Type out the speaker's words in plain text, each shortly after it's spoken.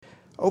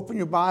Open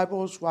your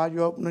Bibles while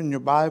you're opening your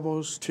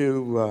Bibles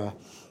to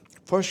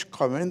 1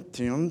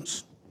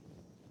 Corinthians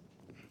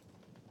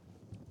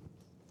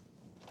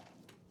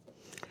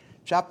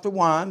chapter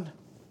 1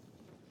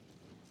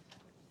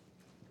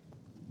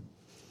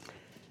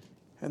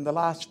 and the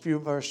last few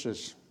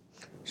verses,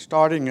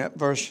 starting at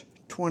verse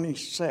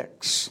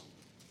 26.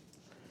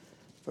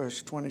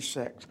 Verse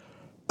 26.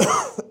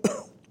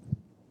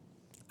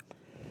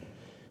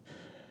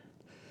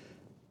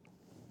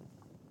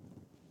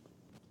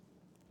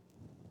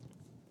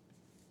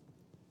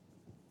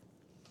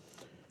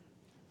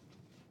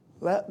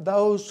 Let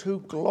those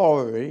who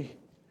glory,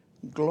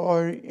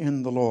 glory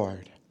in the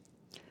Lord.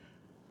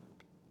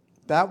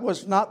 That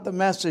was not the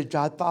message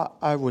I thought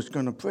I was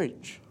going to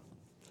preach.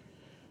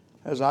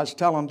 As I was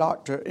telling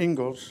Dr.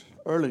 Ingalls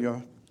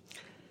earlier,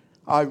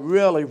 I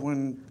really,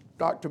 when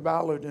Dr.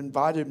 Ballard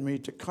invited me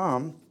to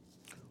come,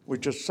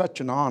 which is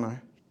such an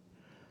honor,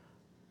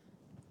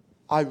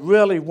 I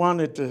really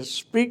wanted to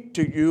speak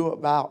to you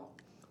about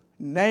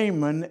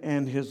Naaman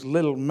and his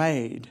little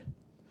maid.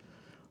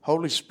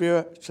 Holy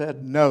Spirit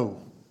said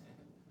no.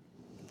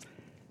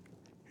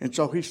 And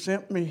so he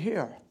sent me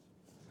here.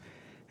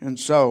 And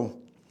so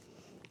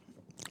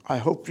I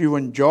hope you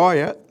enjoy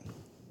it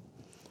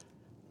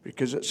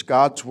because it's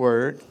God's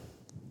Word.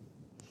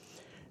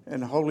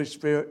 And the Holy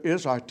Spirit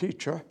is our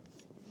teacher.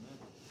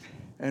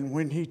 And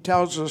when he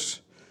tells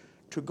us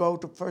to go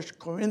to 1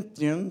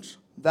 Corinthians,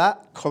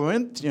 that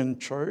Corinthian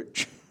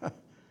church,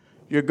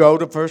 you go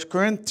to 1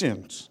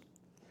 Corinthians.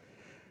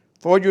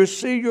 For you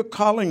see your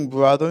calling,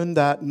 brethren,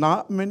 that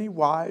not many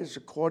wise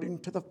according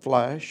to the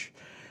flesh,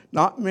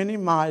 not many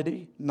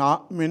mighty,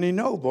 not many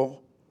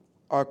noble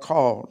are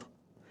called.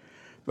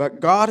 But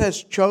God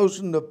has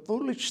chosen the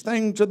foolish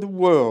things of the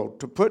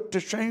world to put to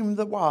shame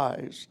the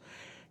wise.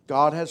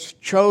 God has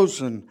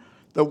chosen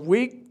the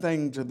weak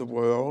things of the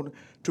world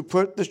to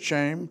put to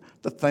shame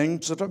the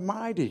things that are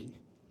mighty,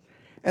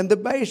 and the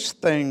base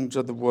things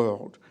of the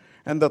world,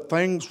 and the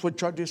things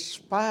which are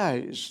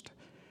despised.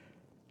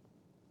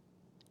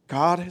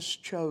 God has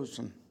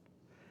chosen,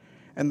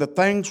 and the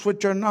things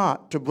which are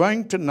not, to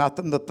bring to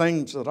nothing the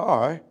things that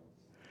are,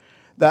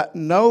 that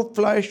no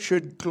flesh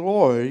should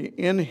glory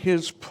in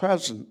his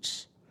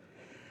presence.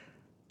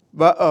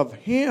 But of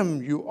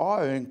him you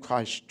are in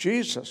Christ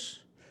Jesus,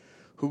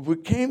 who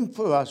became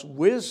for us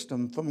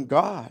wisdom from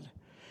God,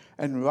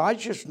 and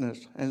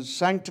righteousness, and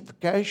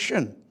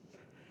sanctification,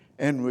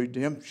 and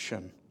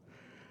redemption.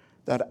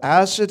 That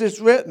as it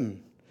is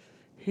written,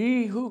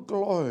 he who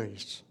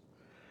glories,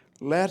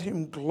 let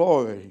him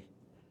glory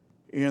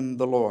in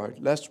the Lord.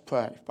 Let's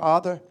pray.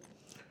 Father,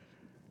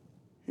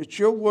 it's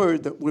your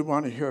word that we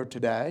want to hear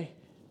today.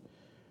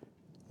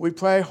 We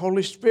pray,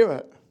 Holy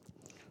Spirit,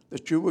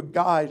 that you would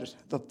guide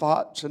the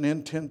thoughts and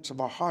intents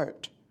of our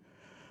heart,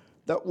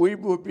 that we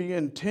would be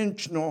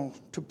intentional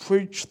to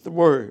preach the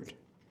word.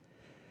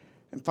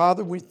 And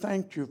Father, we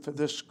thank you for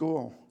this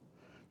school.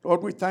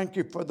 Lord, we thank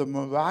you for the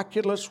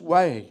miraculous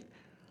way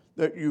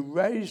that you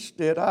raised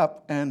it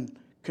up and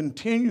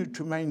continue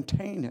to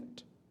maintain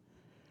it.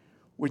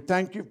 We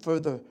thank you for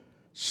the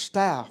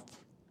staff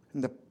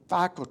and the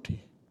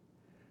faculty,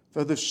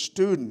 for the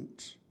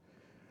students.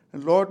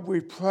 And Lord, we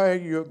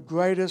pray your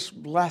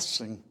greatest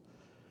blessing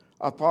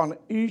upon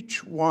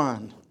each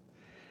one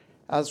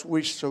as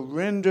we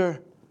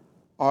surrender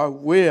our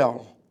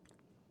will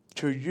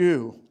to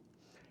you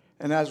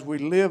and as we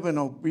live in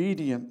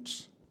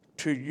obedience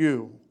to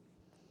you.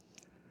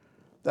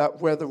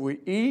 That whether we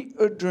eat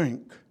or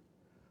drink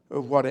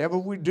or whatever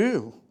we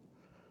do,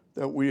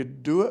 that we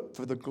do it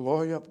for the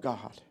glory of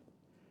God.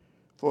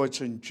 For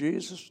it's in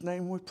Jesus'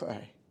 name we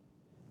pray.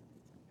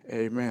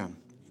 Amen.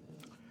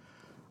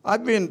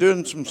 I've been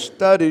doing some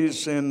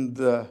studies in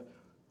the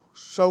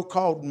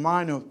so-called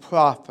minor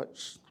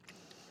prophets.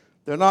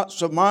 They're not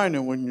so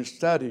minor when you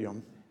study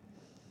them.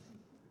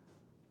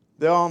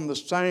 They're on the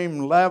same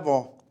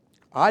level,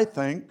 I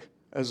think,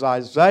 as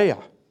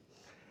Isaiah.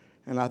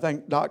 And I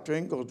think Dr.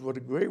 Ingalls would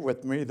agree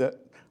with me that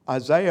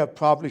Isaiah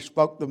probably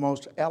spoke the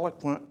most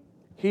eloquent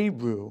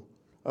Hebrew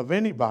of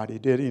anybody,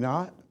 did he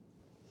not?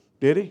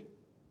 Did he?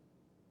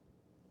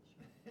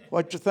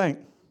 What you think?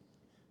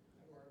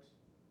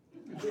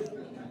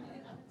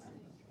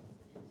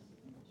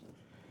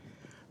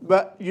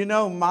 But you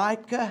know,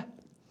 Micah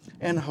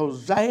and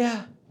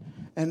Hosea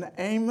and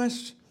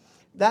Amos,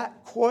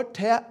 that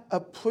quartet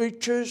of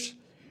preachers,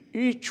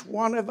 each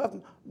one of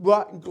them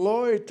brought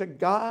glory to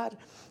God.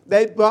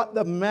 They brought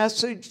the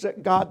message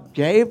that God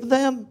gave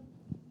them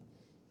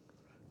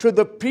to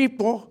the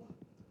people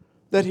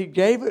that he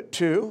gave it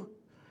to,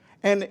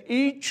 and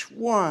each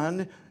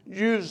one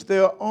used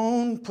their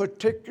own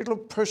particular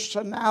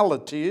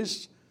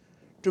personalities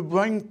to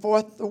bring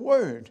forth the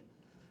word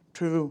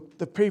to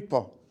the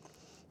people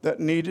that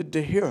needed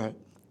to hear it.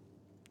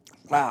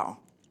 Wow.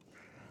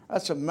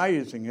 That's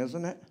amazing,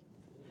 isn't it?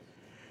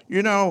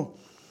 You know,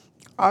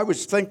 I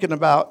was thinking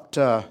about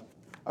a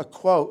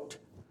quote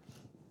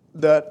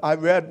that I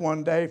read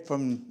one day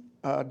from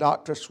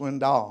Dr.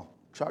 Swindoll,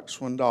 Chuck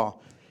Swindoll.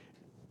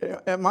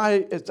 Am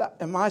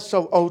I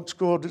so old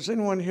school? Does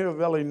anyone here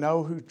really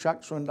know who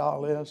Chuck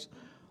Swindoll is?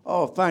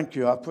 Oh, thank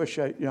you. I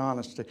appreciate your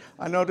honesty.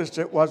 I noticed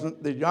it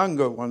wasn't the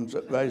younger ones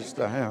that raised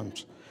their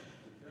hands.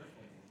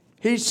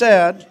 He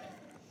said,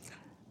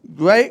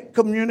 great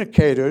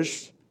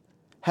communicators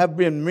have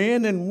been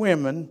men and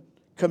women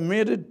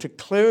committed to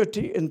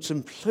clarity and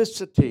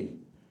simplicity.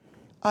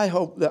 I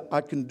hope that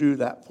I can do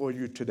that for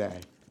you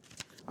today.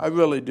 I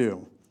really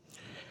do.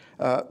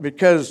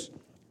 Because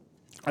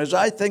as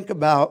I think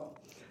about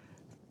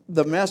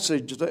the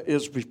message that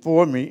is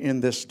before me in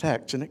this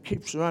text, and it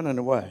keeps running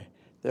away.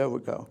 There we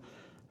go.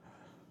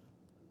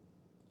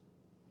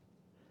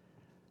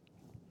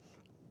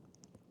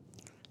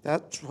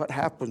 That's what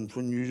happens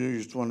when you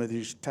use one of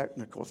these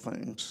technical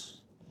things.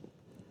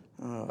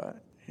 All right,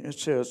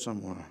 it's here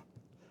somewhere.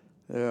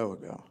 There we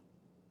go.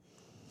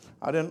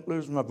 I didn't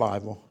lose my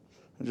Bible.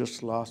 I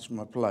just lost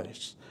my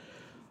place.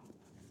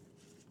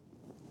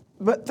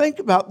 But think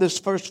about this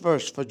first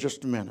verse for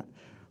just a minute.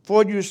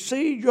 For you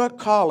see your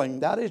calling,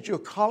 that is your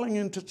calling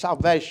into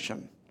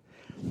salvation,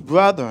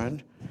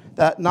 brethren,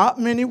 that not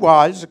many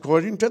wise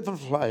according to the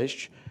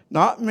flesh,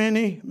 not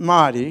many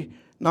mighty,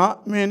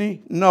 not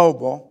many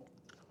noble,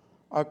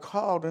 are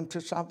called into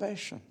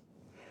salvation.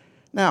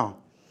 Now,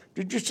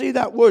 did you see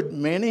that word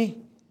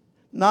many?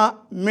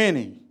 Not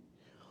many.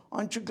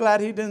 Aren't you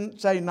glad he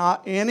didn't say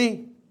not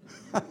any?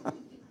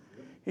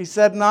 He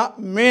said not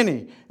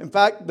many. In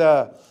fact,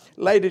 the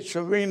Lady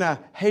Serena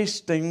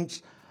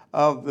Hastings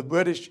of the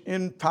British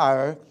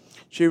Empire,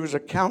 she was a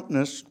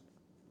countess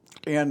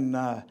in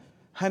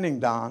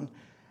Huntingdon,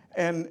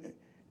 and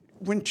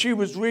when she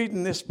was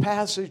reading this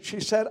passage, she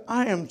said,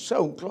 I am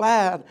so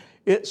glad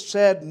it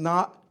said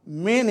not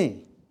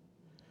many,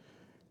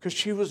 because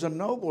she was a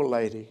noble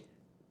lady.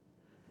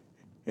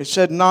 It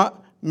said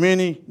not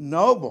many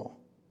noble.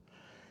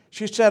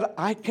 She said,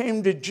 I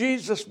came to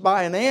Jesus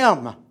by an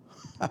M.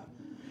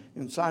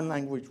 In sign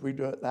language, we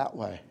do it that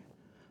way.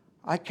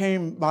 I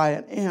came by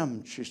an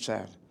M, she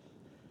said,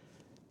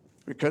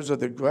 because of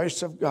the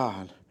grace of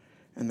God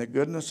and the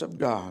goodness of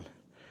God,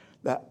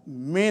 that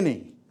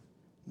many,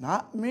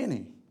 not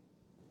many,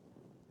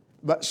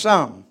 but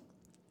some,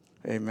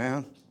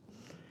 amen.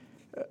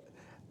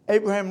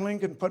 Abraham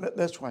Lincoln put it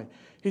this way.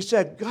 He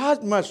said,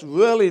 God must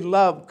really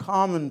love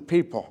common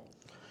people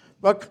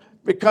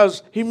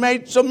because he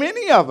made so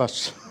many of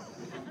us.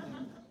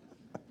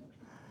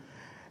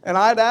 And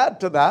I'd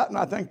add to that, and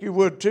I think you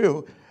would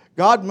too,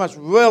 God must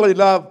really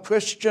love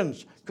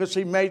Christians because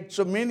he made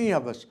so many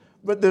of us.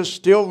 But there's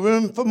still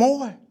room for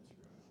more.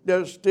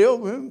 There's still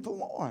room for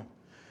more.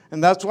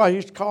 And that's why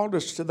he's called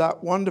us to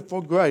that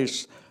wonderful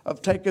grace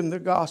of taking the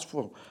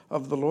gospel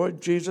of the Lord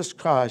Jesus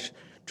Christ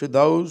to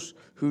those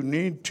who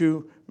need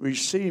to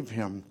receive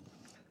him.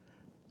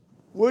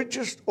 We're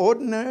just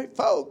ordinary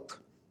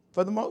folk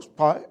for the most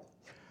part.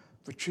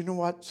 But you know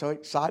what's so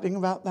exciting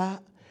about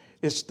that?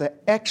 It's the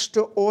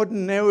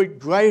extraordinary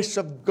grace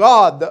of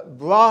God that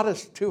brought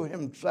us to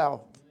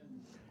himself.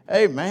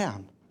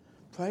 Amen.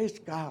 Praise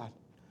God.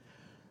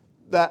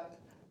 That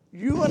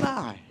you and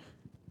I,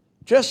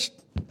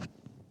 just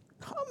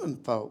common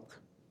folk.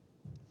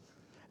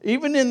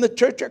 Even in the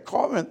church at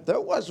Corinth,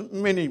 there wasn't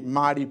many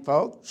mighty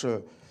folks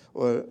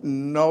or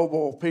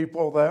noble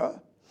people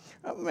there.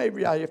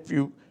 Maybe if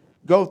you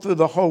go through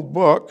the whole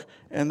book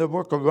and the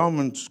book of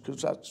Romans,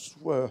 because that's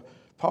where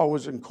Paul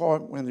was in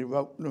Corinth when he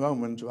wrote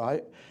Romans,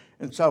 right?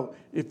 And so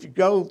if you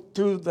go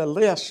through the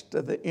list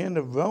at the end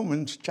of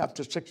Romans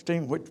chapter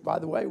 16, which, by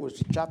the way, was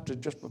the chapter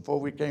just before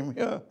we came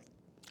here,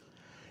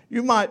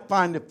 you might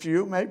find a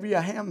few, maybe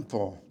a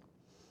handful.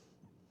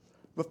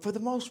 But for the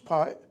most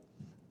part,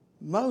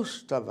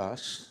 most of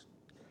us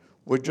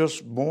were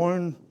just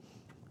born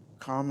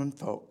common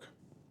folk.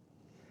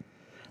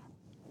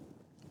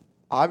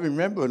 I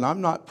remember, and I'm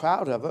not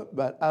proud of it,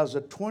 but as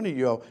a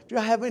 20-year-old, do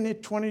you have any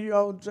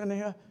 20-year-olds in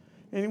here?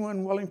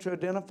 Anyone willing to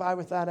identify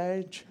with that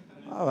age?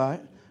 All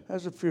right,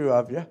 there's a few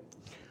of you.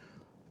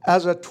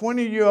 As a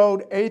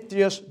 20-year-old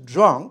atheist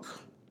drunk,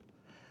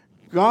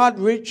 God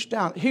reached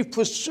down. He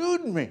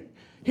pursued me.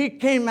 He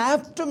came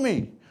after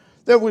me.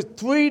 There were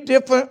 3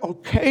 different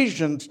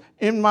occasions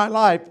in my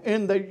life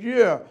in the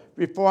year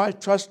before I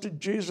trusted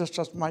Jesus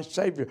as my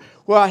Savior,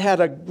 where I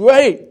had a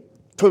great,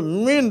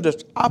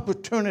 tremendous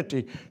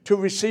opportunity to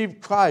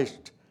receive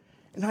Christ.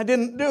 And I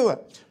didn't do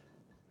it.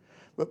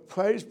 But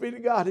praise be to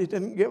God, he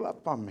didn't give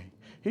up on me.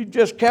 He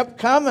just kept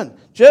coming.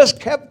 Just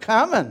kept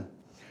coming.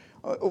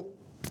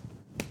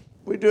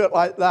 We do it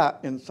like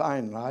that in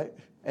sign, right?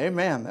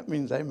 Amen. That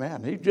means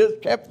amen. He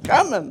just kept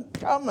coming.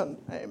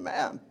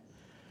 Amen.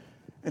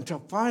 Until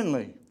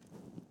finally,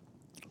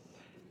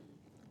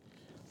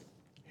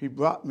 he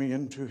brought me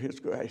into his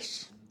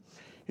grace.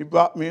 He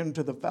brought me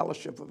into the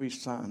fellowship of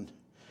his Son.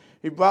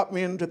 He brought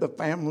me into the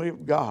family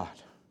of God.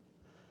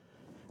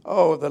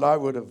 Oh, that I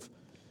would have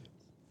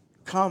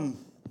come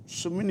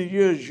so many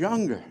years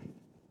younger.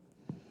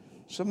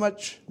 So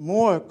much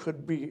more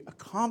could be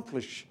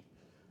accomplished.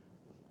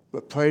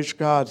 But praise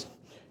God,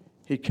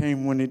 he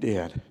came when he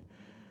did,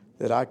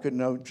 that I could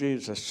know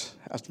Jesus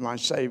as my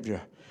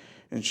Savior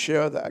and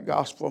share that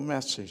gospel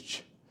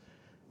message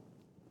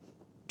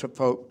to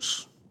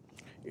folks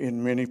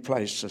in many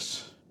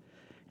places.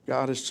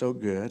 God is so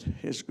good.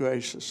 His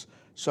grace is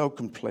so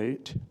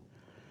complete.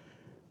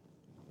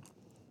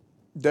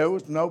 There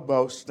was no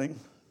boasting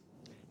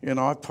in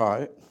our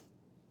part,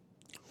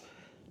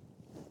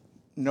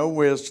 no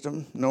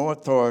wisdom, no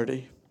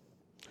authority,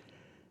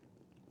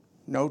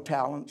 no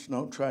talents,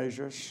 no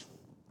treasures.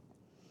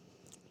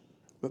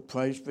 But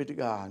praise be to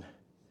God,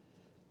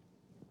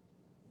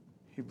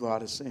 He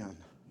brought us in.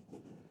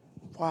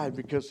 Why?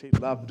 Because He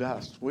loved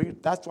us.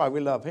 That's why we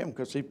love Him,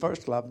 because He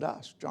first loved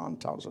us, John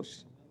tells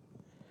us.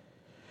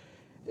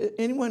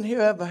 Anyone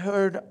here ever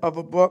heard of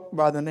a book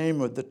by the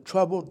name of The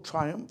Troubled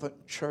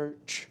Triumphant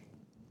Church?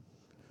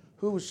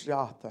 Who was the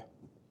author?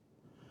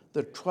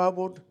 The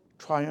Troubled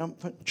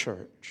Triumphant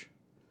Church.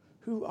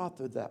 Who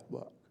authored that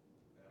book?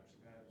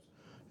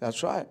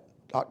 That's right,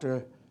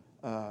 Dr.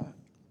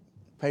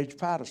 Page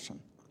Patterson.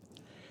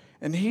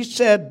 And he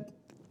said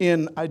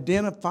in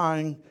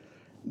identifying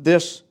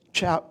this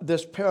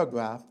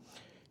paragraph,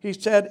 he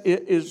said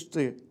it is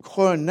the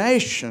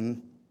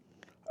coronation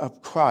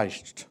of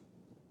Christ.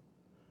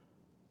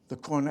 The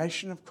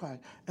coronation of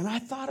Christ. And I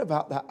thought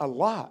about that a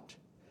lot.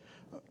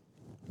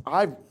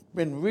 I've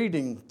been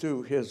reading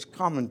through his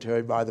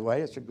commentary, by the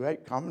way. It's a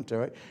great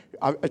commentary.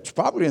 It's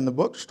probably in the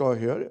bookstore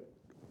here.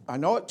 I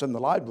know it's in the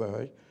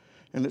library,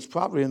 and it's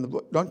probably in the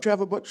book. Don't you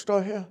have a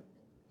bookstore here?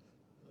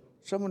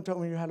 Someone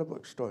told me you had a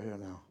bookstore here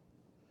now.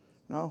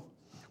 No?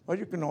 Well,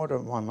 you can order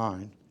them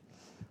online.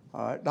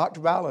 All right. Dr.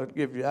 Ballard will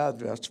give you the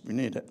address if you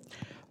need it.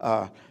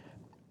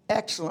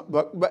 Excellent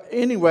book. But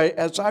anyway,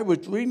 as I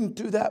was reading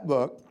through that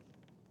book,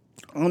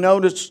 I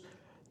noticed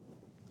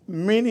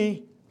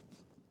many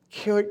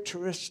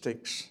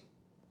characteristics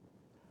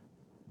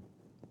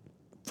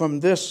from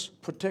this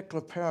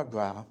particular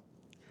paragraph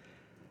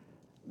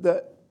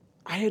that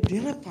I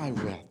identify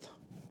with,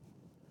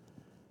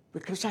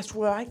 because that's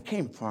where I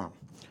came from.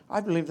 I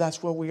believe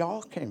that's where we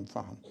all came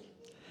from,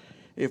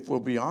 if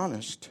we'll be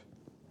honest.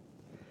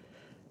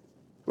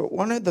 But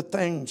one of the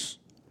things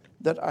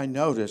that I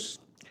noticed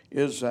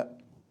is that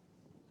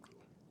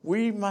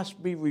we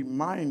must be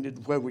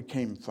reminded where we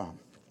came from.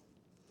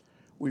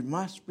 We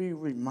must be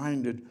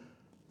reminded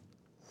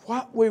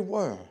what we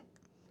were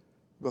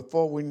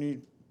before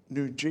we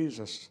knew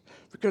Jesus.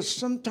 Because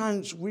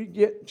sometimes we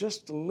get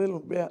just a little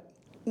bit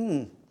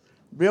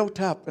built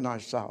up in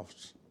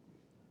ourselves.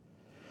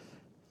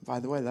 By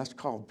the way, that's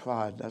called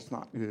pride. That's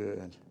not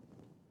good.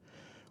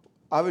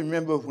 I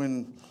remember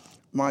when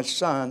my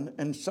son,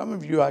 and some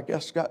of you, I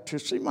guess, got to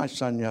see my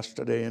son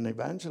yesterday in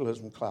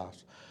evangelism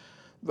class.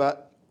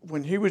 But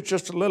when he was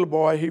just a little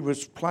boy, he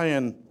was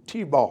playing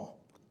t-ball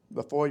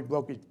before he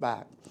broke his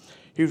back.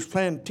 He was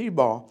playing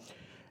t-ball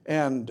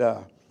and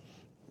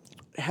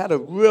had a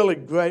really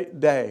great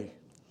day.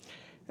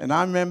 And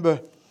I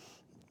remember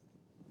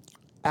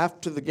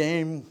after the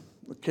game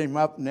came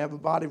up and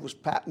everybody was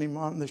patting him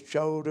on the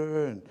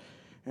shoulder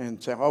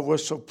and saying, "Oh, we're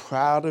so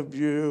proud of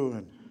you."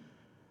 And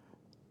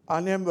I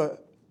remember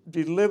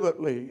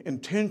deliberately,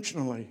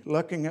 intentionally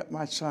looking at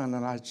my son,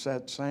 and I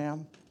said,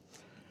 "Sam,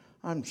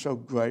 I'm so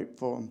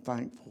grateful and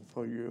thankful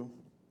for you."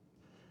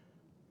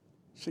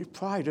 See,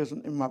 pride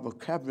isn't in my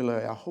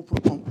vocabulary. I hope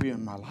it won't be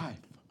in my life.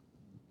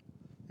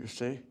 You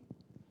see?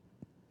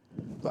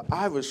 But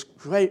I was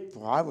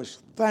grateful. I was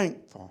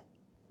thankful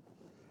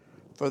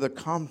for the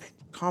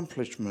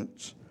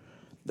accomplishments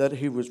that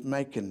he was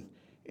making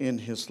in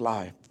his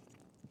life.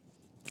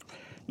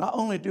 Not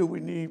only do we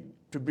need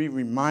to be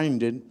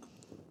reminded,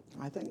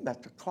 I think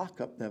that's a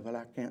clock up there, but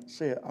I can't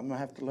see it. I'm going to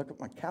have to look at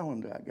my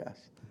calendar, I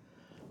guess.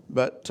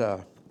 But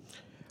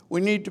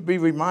we need to be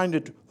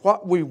reminded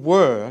what we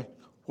were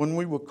when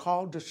we were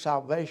called to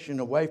salvation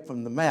away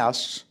from the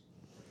mess.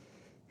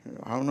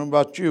 I don't know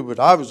about you, but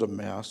I was a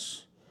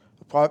mess.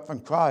 Apart from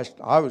Christ,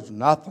 I was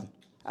nothing.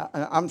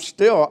 I'm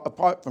still,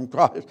 apart from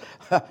Christ,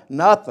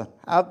 nothing.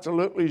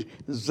 Absolutely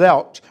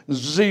zilch,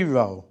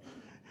 zero.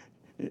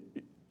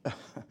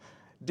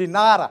 De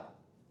nada.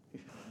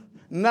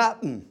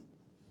 Nothing.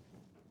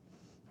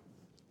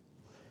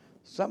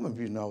 Some of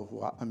you know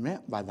what I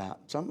meant by that.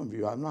 Some of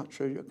you, I'm not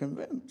sure you're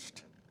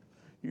convinced.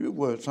 You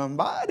were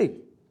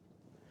somebody.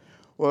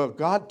 Well,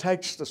 God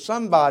takes the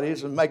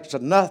somebodies and makes the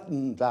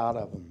nothings out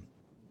of them.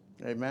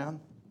 Amen?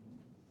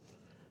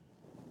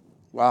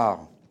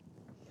 Wow.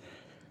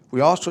 We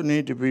also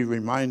need to be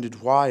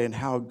reminded why and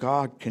how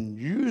God can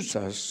use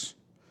us,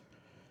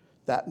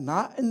 that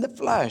not in the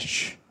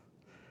flesh,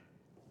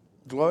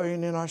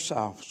 glorying in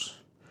ourselves,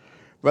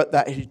 but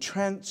that He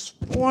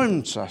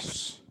transforms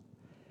us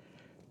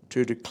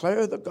to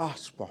declare the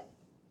gospel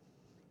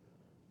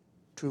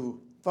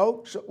to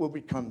folks that will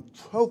become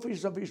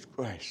trophies of His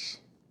grace,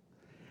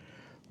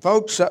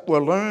 folks that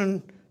will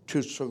learn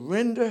to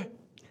surrender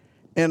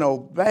and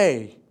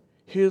obey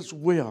His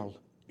will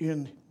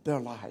in their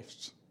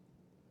lives.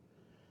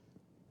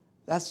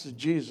 That's the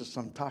Jesus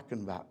I'm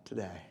talking about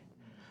today.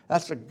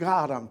 That's the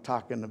God I'm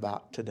talking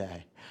about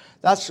today.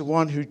 That's the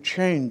one who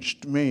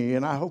changed me,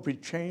 and I hope He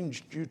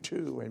changed you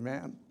too.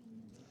 Amen.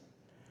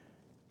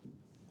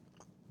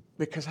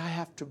 Because I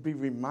have to be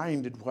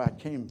reminded where I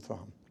came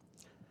from.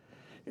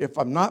 If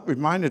I'm not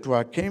reminded where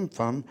I came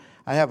from,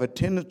 I have a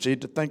tendency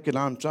to think that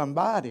I'm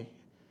somebody.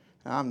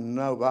 I'm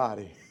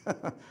nobody.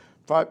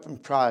 Apart from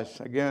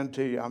Christ, I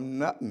guarantee you, I'm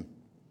nothing.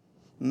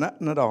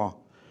 Nothing at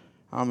all.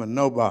 I'm a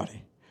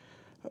nobody.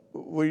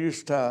 We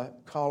used to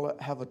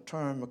have a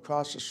term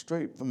across the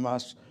street from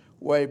us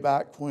way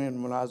back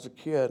when I was a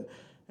kid,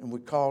 and we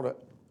called it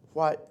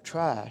white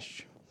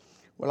trash.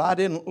 Well, I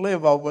didn't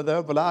live over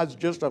there, but I was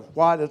just as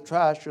white as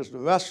trash as the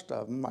rest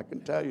of them, I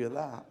can tell you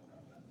that.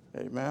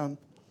 Amen.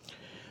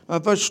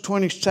 Verse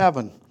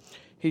 27,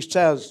 he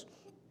says,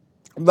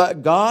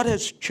 "But God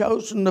has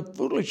chosen the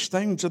foolish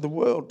things of the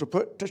world to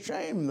put to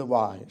shame the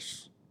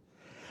wise.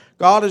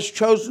 God has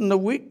chosen the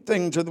weak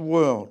things of the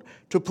world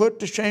to put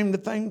to shame the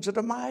things that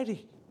are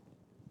mighty.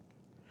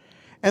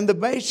 And the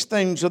base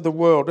things of the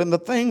world and the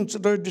things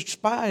that are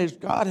despised,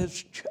 God has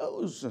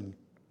chosen."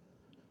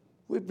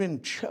 We've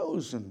been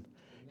chosen.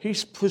 He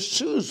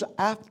pursues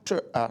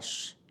after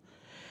us.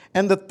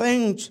 "And the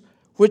things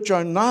which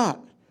are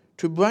not,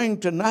 to bring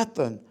to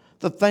nothing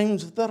the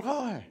things that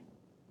are."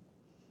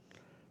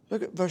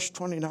 Look at verse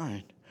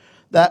 29.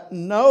 "That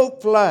no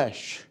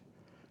flesh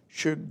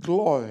should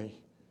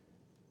glory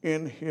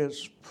in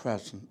his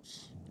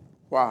presence."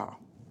 Wow.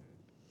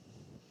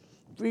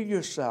 Be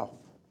yourself.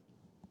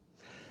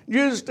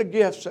 Use the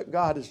gifts that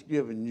God has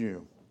given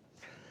you.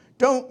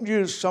 Don't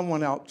use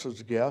someone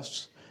else's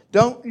gifts.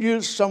 Don't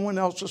use someone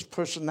else's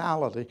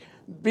personality.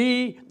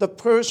 Be the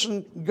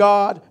person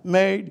God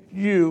made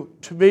you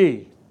to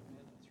be.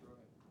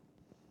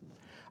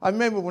 I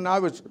remember when I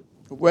was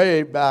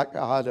way back,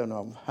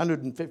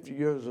 150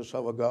 years or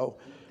so ago,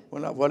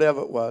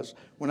 whatever it was,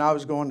 when I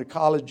was going to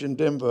college in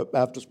Denver,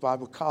 Baptist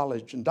Bible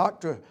College, and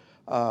Dr.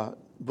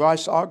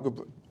 Bryce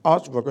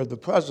Osberger, the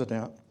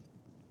president,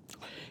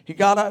 he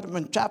got out of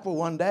my chapel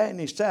one day and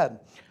he said,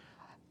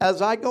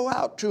 "As I go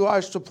out to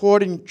our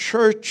supporting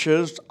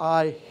churches,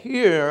 I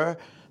hear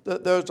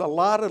that there's a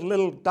lot of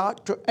little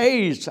Dr.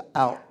 A's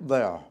out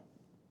there."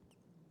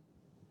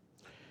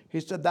 He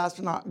said, "That's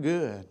not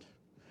good."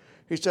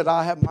 He said,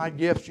 "I have my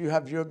gifts, you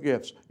have your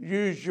gifts.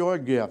 Use your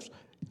gifts.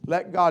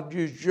 Let God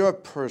use your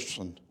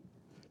person.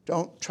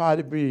 Don't try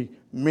to be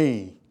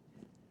me,"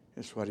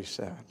 is what he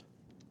said.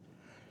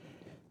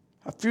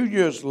 A few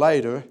years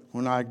later,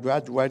 when I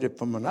graduated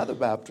from another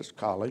Baptist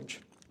college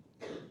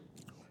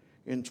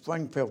in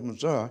Springfield,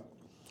 Missouri,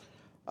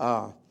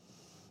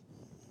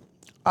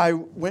 I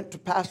went to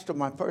pastor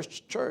my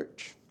first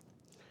church.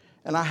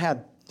 And I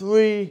had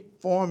 3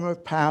 former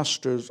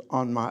pastors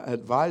on my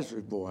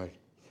advisory board.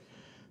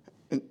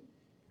 And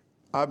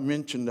I've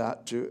mentioned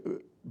that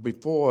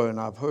before, and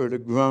I've heard a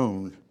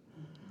groan.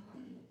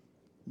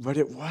 But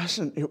it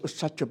wasn't. It was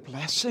such a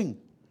blessing.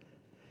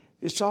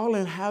 It's all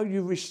in how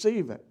you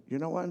receive it. You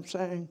know what I'm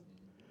saying?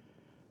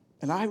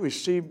 And I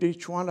received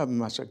each one of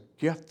them as a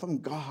gift from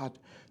God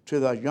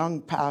to the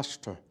young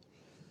pastor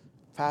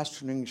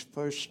pastoring his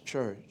first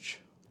church.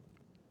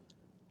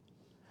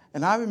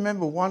 And I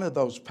remember one of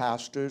those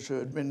pastors who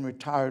had been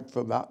retired for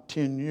about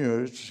 10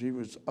 years. He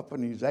was up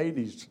in his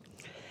 80s.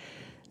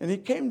 And he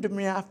came to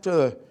me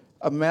after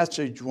a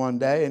message one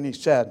day and he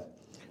said,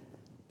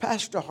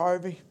 "Pastor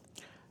Harvey,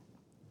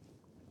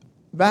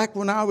 back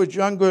when I was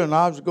younger and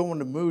I was going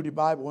to Moody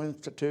Bible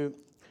Institute,"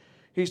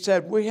 he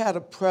said, "we had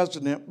a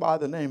president by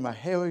the name of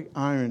Harry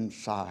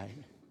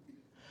Ironside.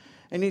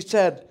 And he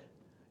said,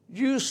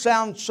 'You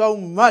sound so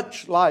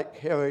much like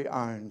Harry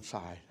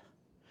Ironside.'"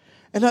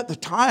 And at the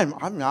time,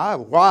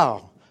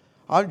 wow,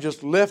 I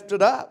just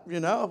lifted up,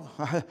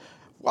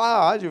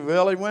 Wow, I just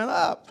really went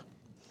up.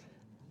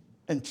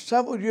 And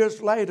several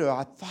years later,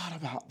 I thought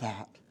about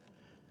that.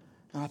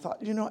 And I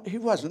thought, he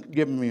wasn't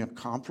giving me a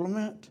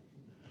compliment.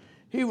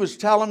 He was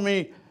telling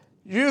me,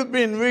 "You've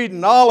been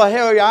reading all of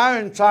Harry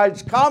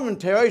Ironside's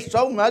commentary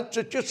so much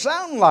that you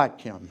sound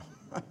like him."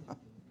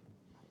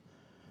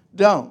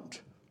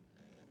 Don't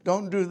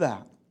do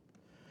that.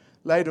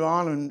 Later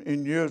on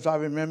in years, I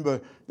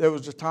remember there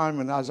was a time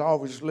when I was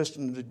always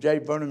listening to J.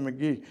 Vernon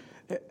McGee.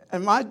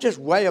 Am I just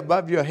way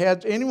above your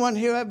heads? Anyone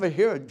here ever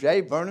hear of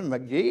J. Vernon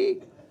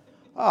McGee?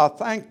 Oh,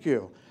 thank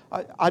you.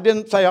 I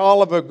didn't say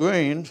Oliver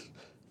Green,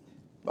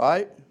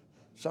 right?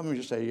 Some of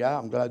you say, "Yeah,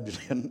 I'm glad you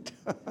didn't."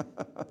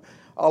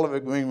 Oliver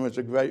Green was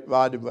a great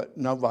writer, but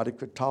nobody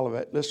could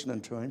tolerate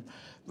listening to him.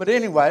 But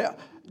anyway,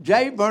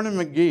 J. Vernon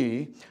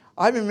McGee,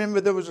 I remember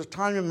there was a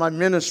time in my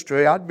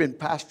ministry, I'd been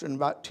pastoring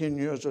about 10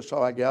 years or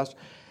so, I guess,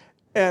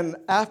 and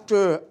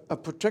after a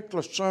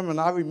particular sermon,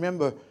 I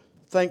remember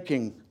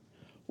thinking,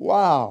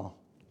 wow,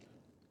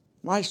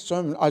 my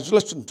sermon, I was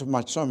listening to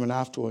my sermon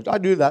afterwards. I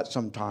do that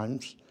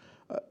sometimes.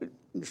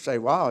 You say,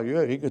 "Wow,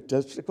 you're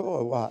egotistical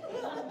or what?"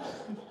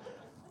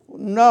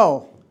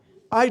 No,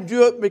 I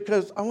do it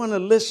because I want to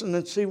listen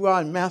and see where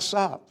I mess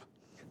up.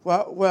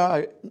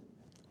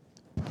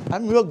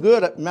 I'm real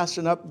good at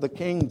messing up the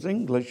King's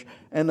English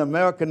and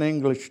American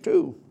English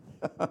too.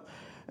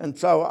 And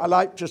so I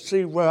like to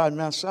see where I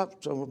mess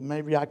up so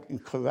maybe I can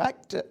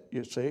correct it,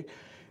 you see.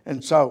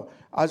 And so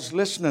I was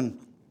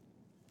listening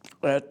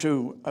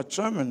to a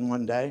sermon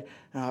one day.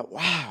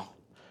 Wow,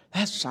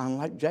 that sounds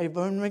like J.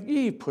 Vernon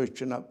McGee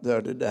preaching up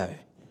there today.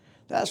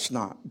 That's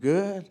not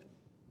good.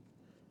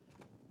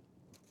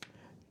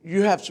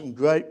 You have some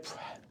great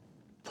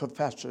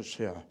professors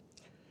here.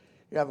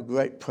 You have a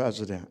great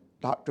president.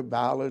 Dr.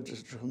 Ballard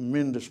is a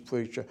tremendous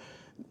preacher.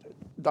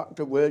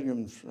 Dr.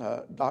 Williams,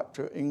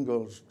 Dr.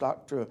 Ingalls,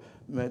 Dr.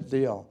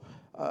 Medill,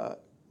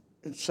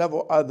 and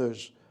several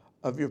others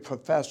of your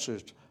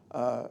professors,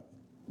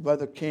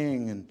 Brother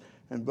King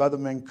and Brother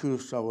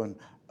Mancuso, and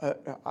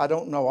I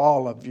don't know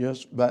all of you,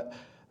 but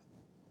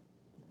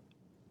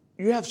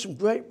you have some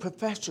great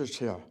professors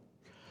here.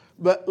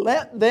 But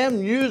let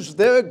them use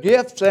their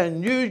gifts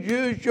and you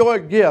use your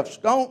gifts.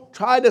 Don't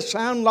try to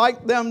sound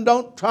like them.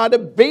 Don't try to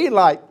be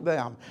like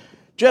them.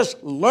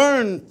 Just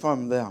learn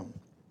from them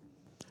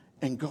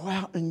and go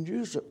out and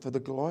use it for the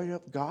glory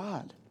of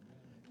God.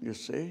 You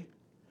see?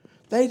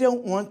 They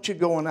don't want you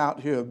going out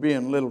here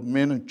being little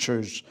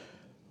miniatures,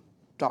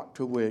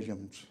 Dr.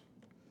 Williams,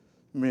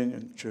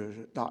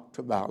 miniatures,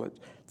 Dr. Ballard.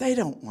 They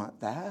don't want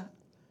that.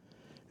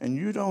 And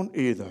you don't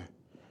either.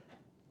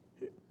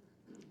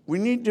 We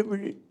need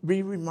to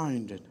be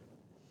reminded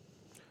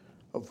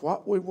of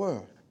what we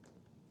were,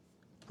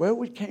 where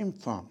we came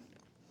from.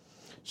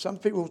 Some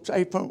people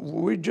say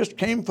we just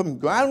came from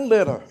ground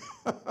litter.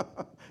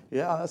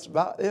 Yeah, that's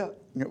about it.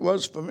 It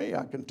was for me,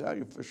 I can tell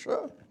you for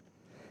sure.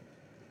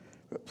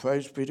 But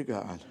praise be to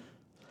God.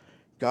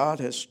 God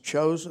has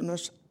chosen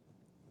us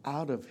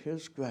out of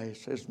His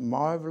grace, His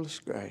marvelous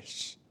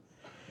grace.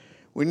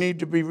 We need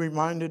to be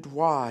reminded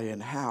why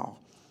and how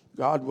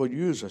God will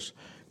use us.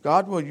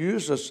 God will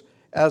use us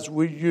as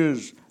we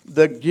use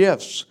the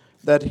gifts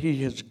that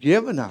He has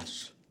given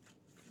us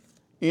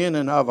in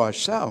and of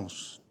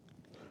ourselves.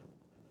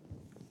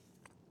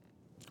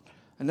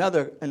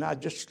 Another, and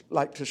I'd just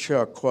like to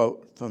share a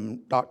quote from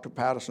Dr.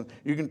 Patterson.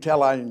 You can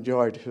tell I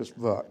enjoyed his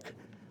book.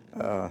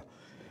 But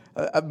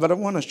I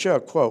want to share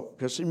a quote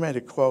because he made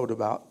a quote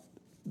about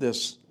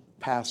this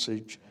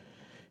passage.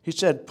 He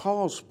said,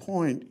 Paul's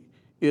point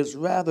is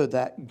rather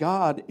that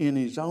God in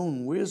His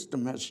own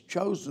wisdom has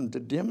chosen to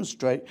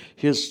demonstrate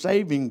His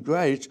saving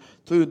grace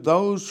through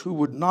those who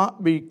would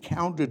not be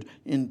counted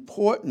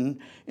important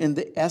in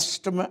the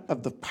estimate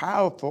of the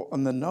powerful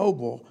and the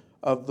noble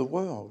of the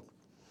world.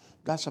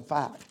 That's a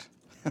fact.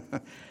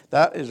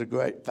 That is a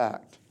great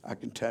fact. I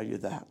can tell you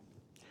that.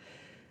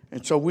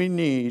 And so we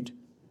need,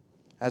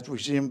 as we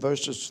see in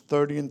verses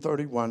 30 and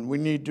 31, we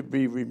need to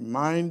be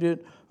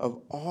reminded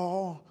of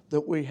all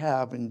that we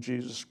have in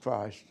Jesus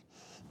Christ,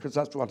 because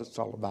that's what it's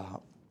all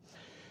about.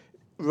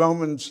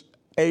 Romans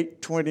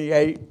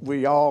 8:28,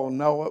 we all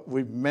know it.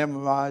 We've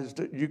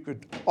memorized it. You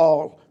could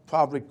all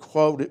probably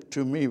quote it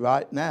to me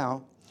right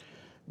now.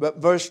 But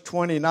verse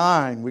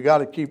 29, we got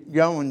to keep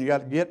going. You got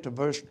to get to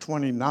verse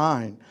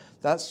 29.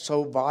 That's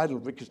so vital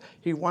because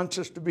He wants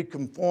us to be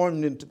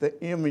conformed into the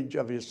image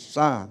of His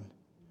Son,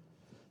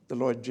 the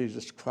Lord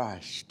Jesus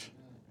Christ.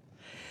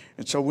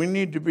 And so we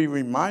need to be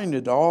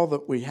reminded of all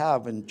that we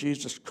have in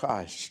Jesus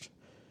Christ.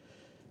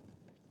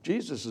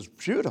 Jesus is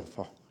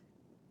beautiful.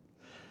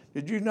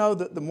 Did you know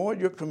that the more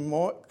you're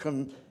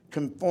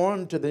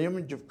conformed to the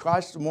image of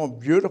Christ, the more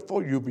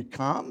beautiful you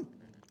become?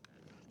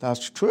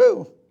 That's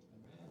true.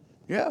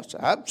 Yes,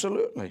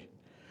 absolutely.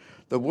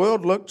 The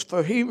world looks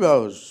for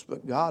heroes,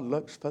 but God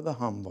looks for the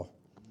humble.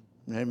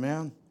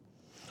 Amen.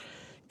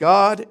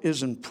 God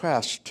is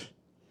impressed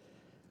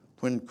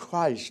when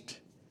Christ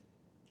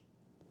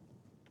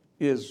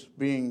is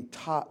being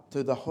taught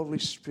through the Holy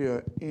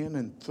Spirit in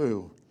and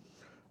through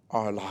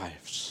our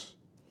lives.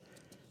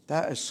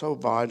 That is so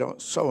vital,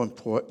 so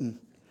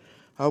important.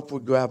 I hope we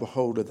grab a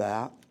hold of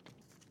that.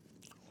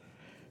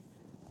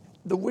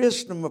 The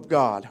wisdom of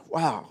God.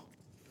 Wow.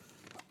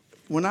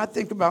 When I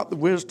think about the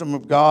wisdom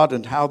of God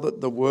and how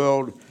the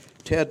world,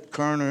 Ted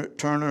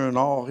Turner and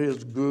all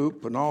his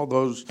group and all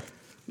those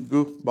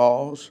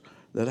goofballs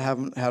that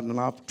haven't had an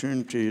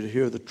opportunity to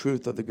hear the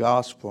truth of the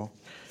gospel,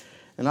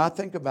 and I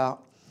think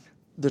about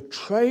the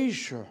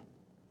treasure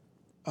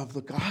of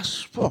the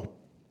gospel.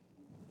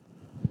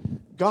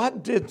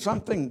 God did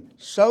something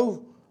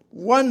so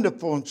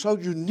wonderful and so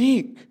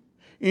unique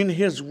in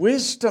His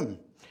wisdom.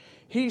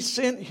 He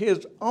sent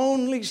His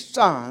only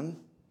Son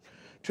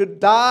to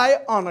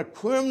die on a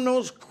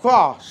criminal's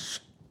cross,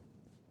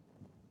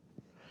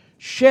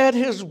 shed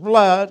His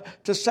blood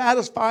to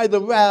satisfy the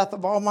wrath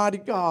of Almighty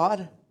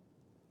God.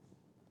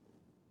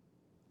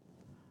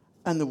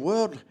 And the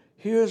world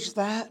hears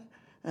that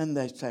and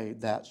they say,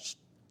 that's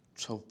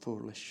so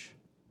foolish.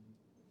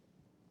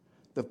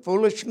 The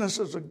foolishness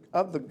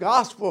of the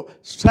gospel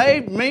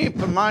saved me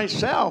from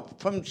myself,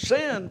 from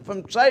sin,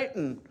 from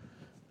Satan,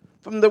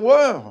 from the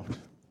world.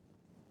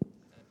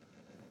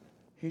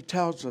 He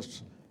tells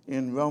us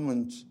in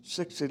Romans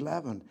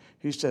 6:11,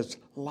 he says,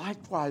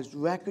 likewise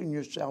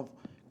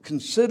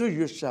consider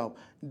yourself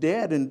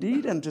dead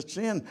indeed unto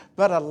sin,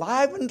 but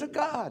alive unto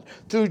God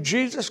through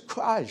Jesus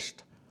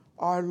Christ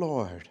our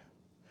Lord.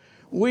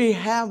 We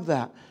have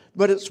that,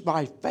 but it's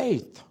by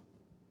faith.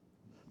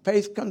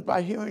 Faith comes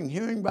by hearing,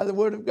 hearing by the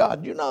word of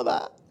God. You know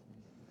that.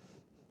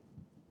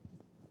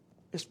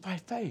 It's by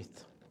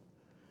faith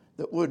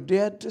that we're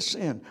dead to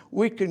sin.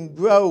 We can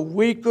grow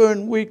weaker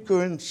and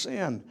weaker in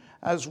sin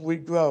as we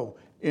grow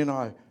in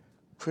our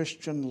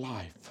Christian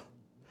life.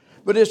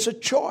 But it's a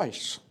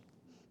choice.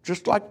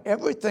 Just like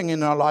everything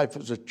in our life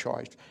is a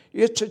choice.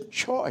 It's a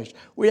choice.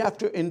 We have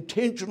to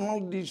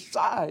intentionally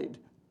decide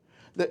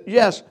that,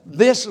 yes,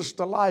 this is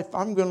the life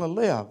I'm going to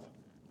live.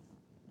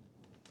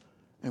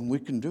 And we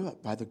can do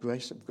it by the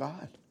grace of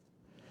God,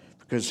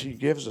 because He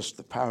gives us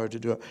the power to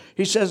do it.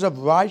 He says of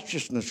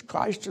righteousness,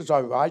 Christ is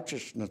our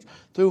righteousness.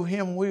 Through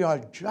Him we are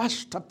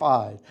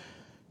justified.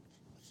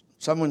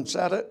 Someone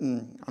said it,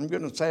 and I'm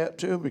going to say it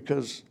too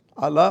because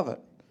I love it.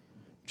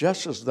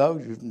 Just as though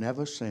you've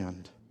never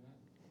sinned.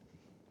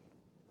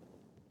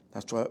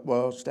 That's what it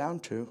boils down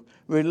to.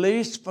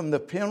 Released from the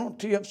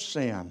penalty of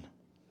sin.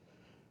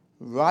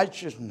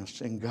 Righteousness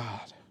in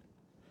God.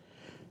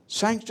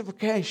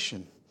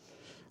 Sanctification.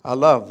 I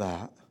love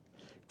that.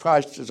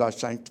 Christ is our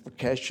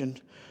sanctification.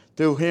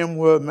 Through Him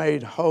we're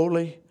made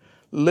holy,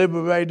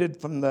 liberated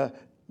from the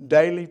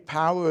daily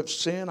power of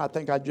sin. I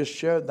think I just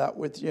shared that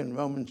with you in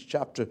Romans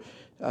chapter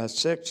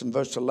 6 and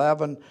verse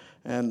 11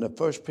 and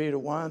 1 Peter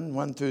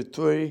 1 through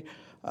 3.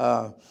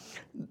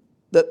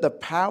 That the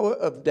power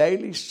of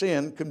daily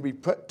sin can be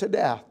put to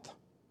death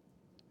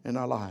in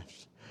our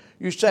lives.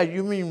 You say,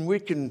 you mean we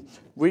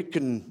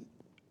can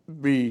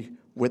be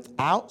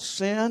without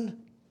sin?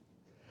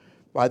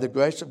 By the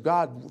grace of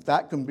God,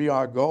 that can be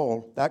our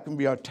goal. That can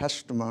be our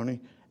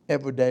testimony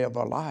every day of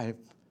our life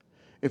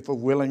if we're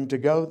willing to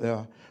go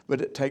there.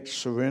 But it takes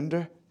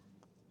surrender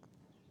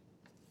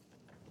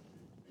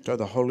to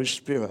the Holy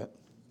Spirit.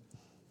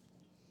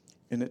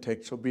 And it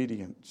takes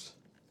obedience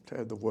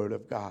to the Word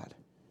of God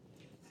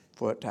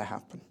for it to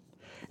happen.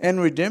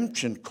 And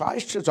redemption.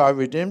 Christ is our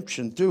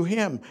redemption. Through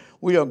Him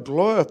we are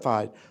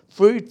glorified,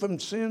 freed from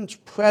sin's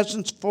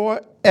presence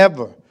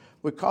forever.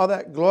 We call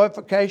that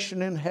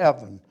glorification in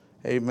heaven.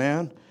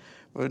 Amen.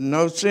 With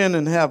no sin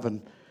in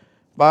heaven.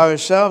 By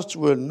ourselves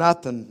we're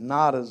nothing,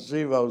 not a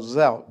zero,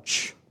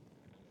 zilch.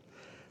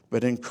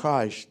 But in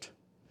Christ.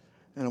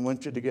 And I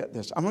want you to get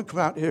this. I'm going to come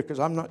out here because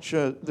I'm not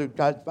sure the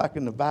guys back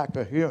in the back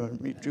are hearing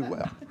me too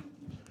well.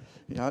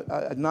 You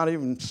know, I'm not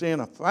even seeing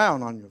a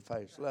frown on your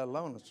face, let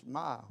alone a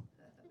smile.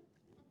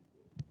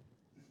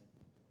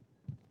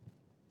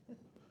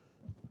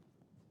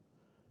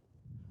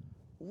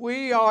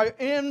 We are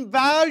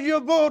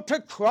invaluable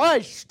to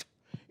Christ,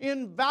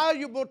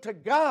 invaluable to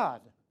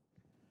God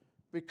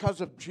because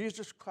of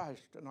Jesus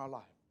Christ in our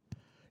life.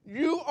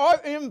 You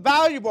are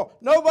invaluable.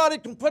 Nobody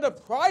can put a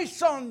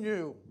price on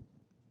you.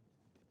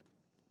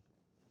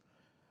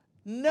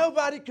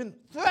 Nobody can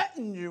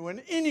threaten you in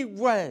any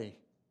way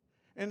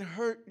and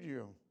hurt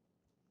you.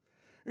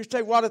 You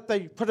say, what if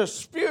they put a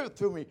spear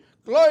through me?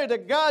 Glory to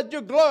God,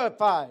 you're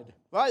glorified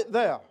right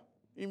there,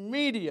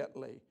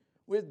 immediately,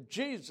 with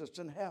Jesus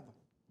in heaven.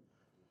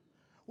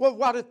 Well,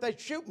 what if they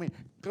shoot me?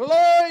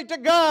 Glory to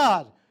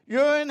God,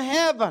 you're in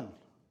heaven.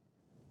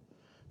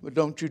 But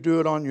don't you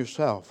do it on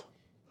yourself.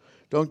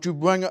 Don't you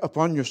bring it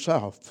upon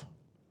yourself.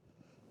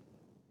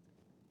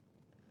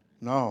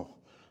 No,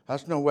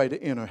 that's no way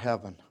to enter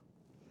heaven.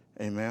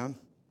 Amen.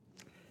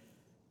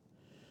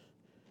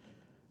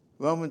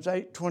 Romans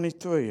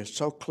 8:23 is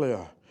so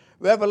clear.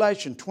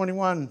 Revelation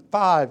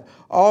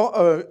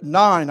 21:5,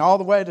 9, all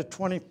the way to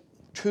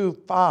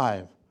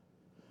 22:5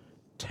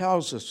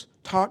 tells us,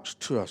 talks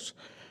to us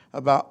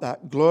about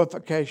that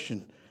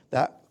glorification,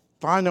 that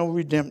final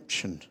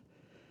redemption.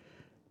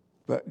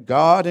 But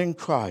God in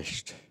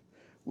Christ,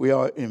 we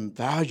are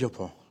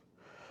invaluable.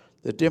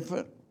 The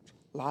difference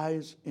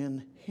lies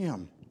in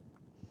Him.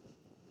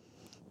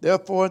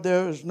 Therefore,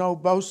 there is no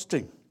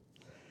boasting.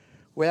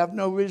 We have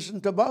no reason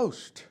to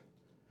boast.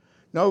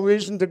 No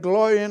reason to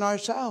glory in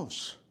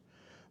ourselves.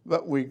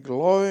 But we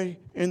glory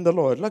in the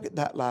Lord. Look at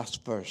that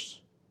last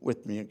verse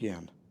with me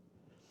again.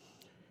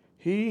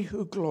 He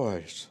who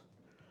glories,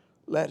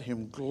 let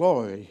him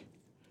glory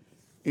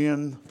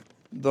in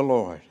the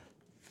Lord.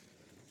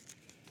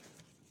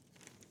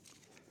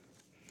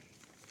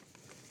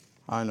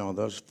 I know,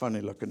 those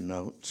funny looking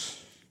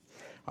notes.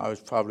 I was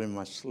probably in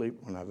my sleep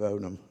when I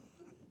wrote them.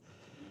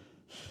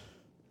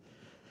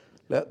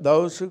 Let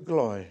those who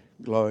glory,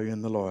 glory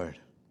in the Lord.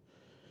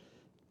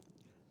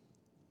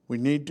 We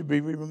need to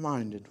be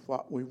reminded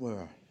what we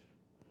were.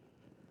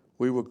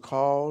 We were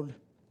called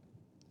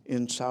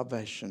in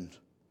salvation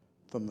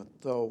from a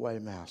throwaway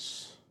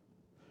mess.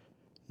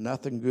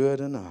 Nothing good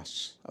in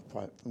us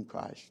apart from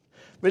Christ.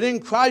 But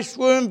in Christ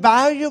we're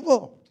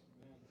invaluable.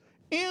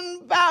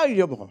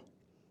 Invaluable.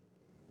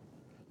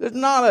 There's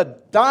not a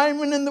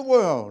diamond in the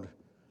world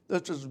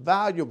that's as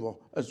valuable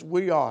as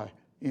we are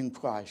in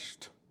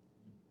Christ.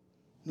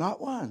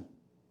 Not one.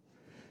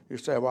 You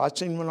say, well, I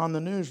seen one on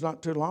the news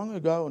not too long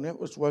ago, and it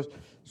was worth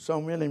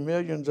so many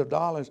millions of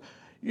dollars.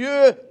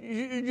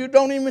 You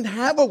don't even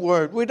have a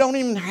word. We don't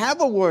even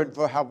have a word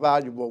for how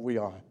valuable we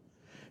are.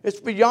 It's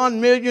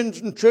beyond millions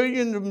and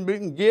trillions and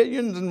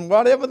billions and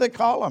whatever they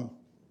call them.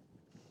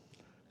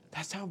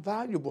 That's how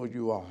valuable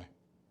you are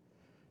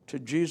to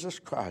Jesus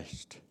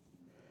Christ.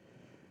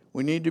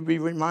 We need to be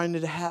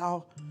reminded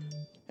how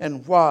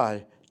and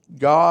why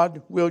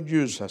God will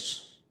use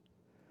us,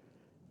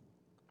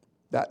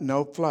 that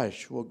no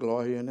flesh will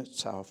glory in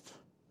itself,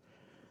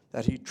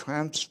 that He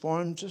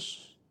transforms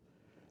us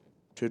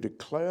to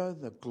declare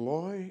the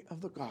glory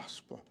of the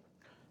gospel.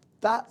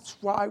 That's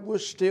why we're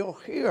still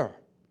here,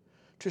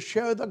 to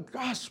share the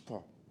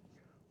gospel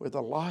with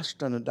a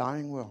lost and a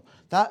dying world.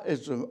 That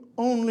is the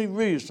only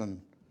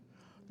reason,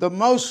 the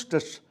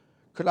mostest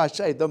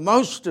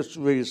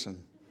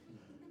reason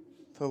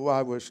for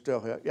why we're still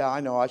here. Yeah, I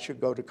know I should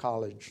go to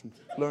college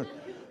and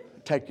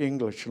take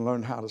English and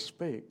learn how to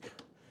speak.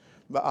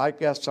 But I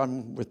guess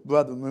I'm with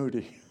Brother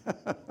Moody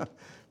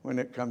when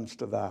it comes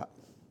to that.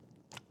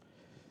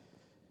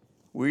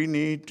 We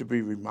need to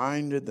be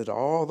reminded that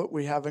all that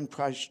we have in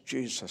Christ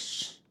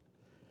Jesus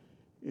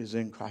is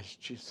in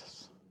Christ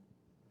Jesus.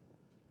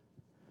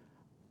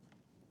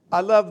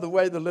 I love the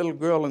way the little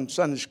girl in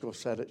Sunday school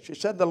said it. She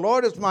said, "The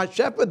Lord is my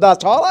shepherd,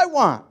 that's all I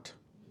want."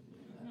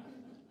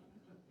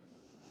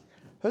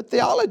 Her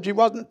theology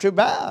wasn't too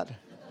bad.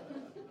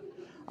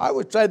 I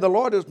would say, the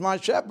Lord is my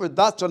shepherd,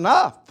 that's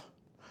enough.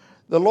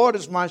 The Lord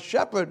is my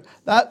shepherd,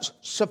 that's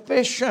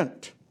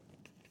sufficient.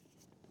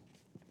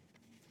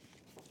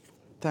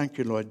 Thank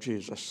you, Lord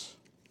Jesus,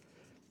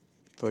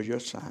 for your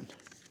Son.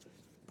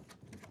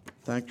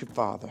 Thank you,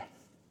 Father.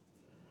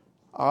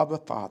 Abba,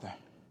 Father,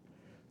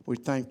 we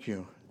thank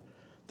you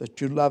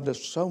that you loved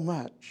us so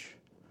much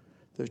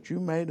that you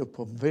made a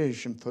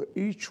provision for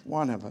each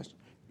one of us.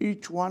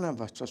 Each one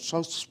of us is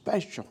so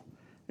special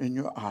in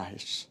your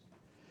eyes.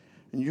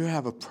 And you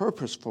have a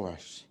purpose for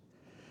us.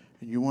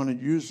 And you want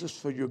to use us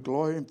for your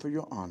glory and for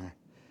your honor.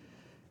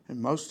 And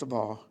most of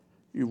all,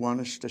 you want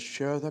us to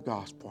share the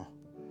gospel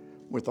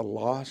with a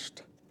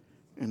lost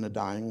and a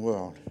dying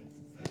world.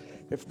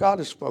 If God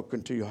has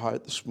spoken to your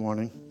heart this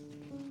morning,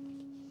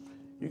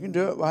 you can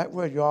do it right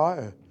where you are.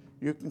 Or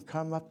you can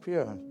come up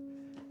here and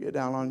get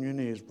down on your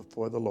knees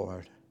before the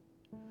Lord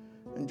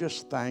and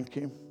just thank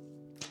Him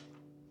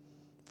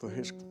for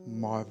His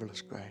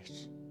marvelous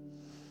grace.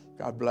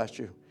 God bless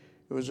you.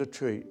 It was a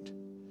treat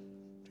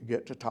to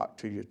get to talk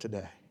to you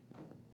today.